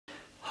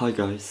Hi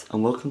guys,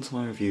 and welcome to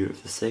my review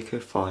of the Seiko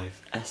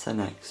 5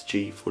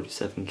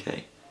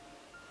 SNXG47K.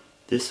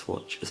 This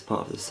watch is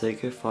part of the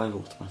Seiko 5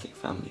 automatic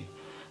family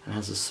and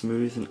has a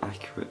smooth and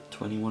accurate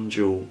 21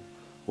 jewel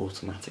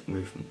automatic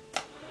movement.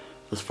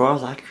 As far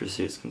as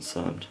accuracy is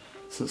concerned,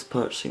 since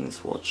purchasing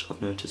this watch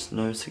I've noticed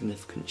no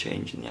significant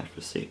change in the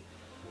accuracy,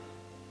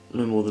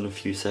 no more than a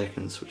few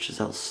seconds, which is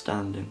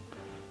outstanding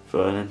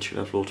for an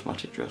entry-level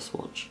automatic dress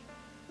watch.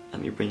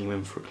 Let me bring you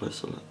in for a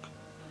closer look.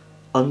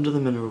 Under the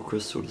mineral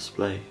crystal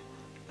display,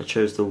 I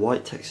chose the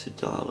white textured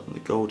dial and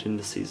the gold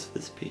indices for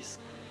this piece,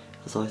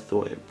 as I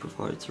thought it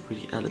provides a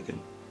really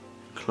elegant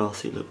and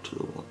classy look to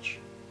the watch.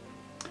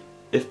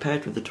 If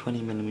paired with the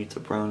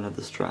 20mm brown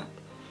leather strap,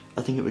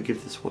 I think it would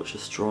give this watch a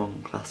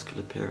strong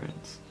classical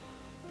appearance.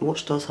 The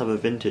watch does have a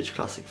vintage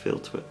classic feel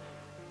to it,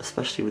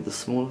 especially with the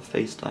smaller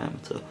face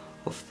diameter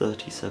of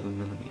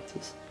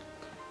 37mm.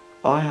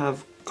 I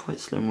have quite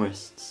slim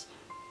wrists,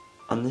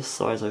 and this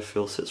size I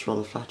feel sits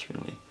rather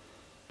flatteringly,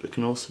 but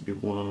can also be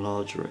worn on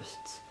larger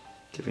wrists,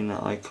 giving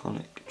that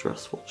iconic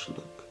dress watch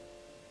look.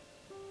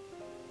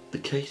 The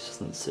case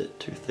doesn't sit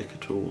too thick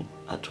at all,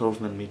 at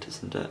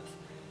 12mm in depth,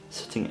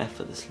 sitting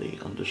effortlessly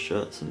under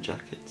shirts and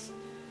jackets.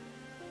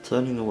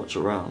 Turning the watch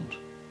around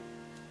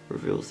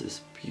reveals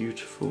this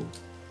beautiful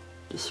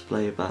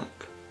display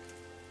back,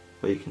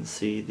 where you can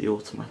see the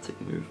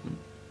automatic movement,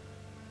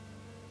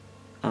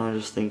 and I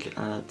just think it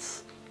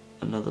adds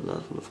another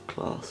level of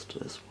class to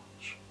this watch.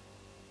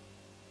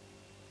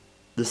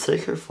 The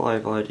Seiko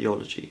 5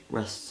 ideology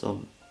rests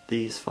on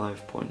these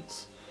 5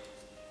 points: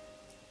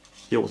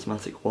 the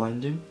automatic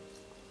winding,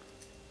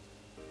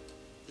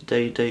 the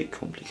day-date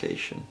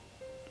complication,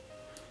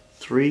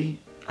 3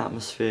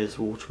 atmospheres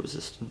water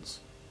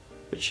resistance,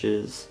 which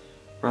is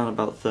around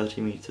about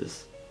 30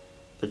 meters,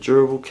 a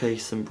durable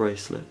case and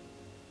bracelet,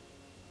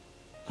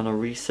 and a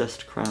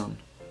recessed crown,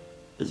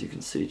 as you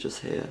can see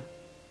just here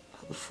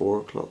at the 4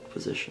 o'clock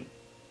position.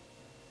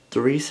 The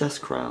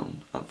recessed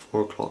crown at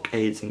 4 o'clock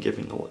aids in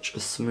giving the watch a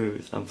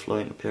smooth and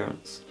flowing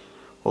appearance,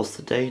 whilst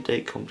the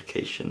day-date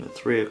complication at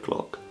 3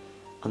 o'clock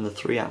and the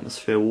 3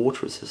 atmosphere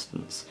water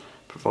resistance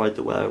provide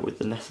the wearer with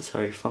the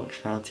necessary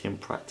functionality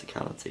and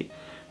practicality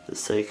that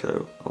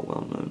Seiko are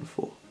well known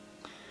for.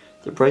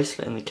 The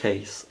bracelet and the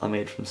case are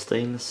made from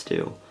stainless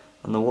steel,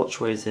 and the watch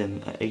weighs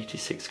in at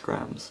 86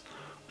 grams,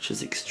 which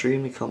is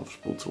extremely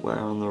comfortable to wear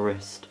on the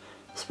wrist,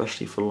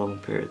 especially for long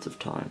periods of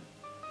time.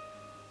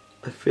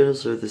 I feel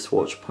as though this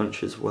watch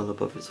punches well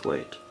above its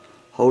weight,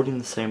 holding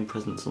the same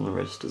presence on the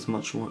wrist as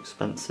much more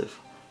expensive,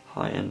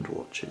 high-end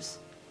watches.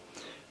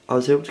 I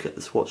was able to get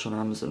this watch on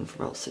Amazon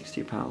for about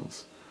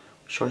 £60,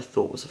 which I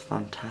thought was a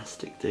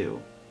fantastic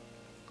deal,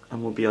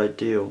 and will be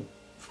ideal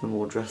for the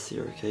more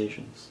dressier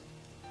occasions.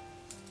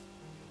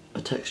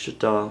 A textured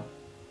dial,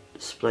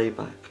 display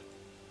back,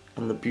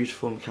 and the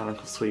beautiful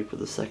mechanical sweep of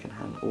the second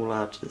hand all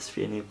add to this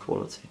feeling of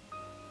quality.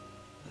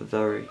 A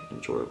very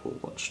enjoyable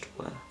watch to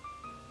wear.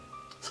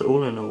 So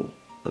all in all,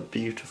 a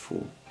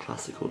beautiful,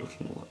 classical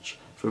looking watch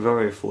for a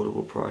very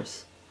affordable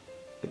price.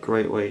 A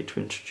great way to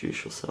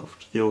introduce yourself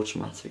to the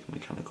automatic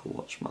mechanical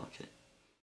watch market.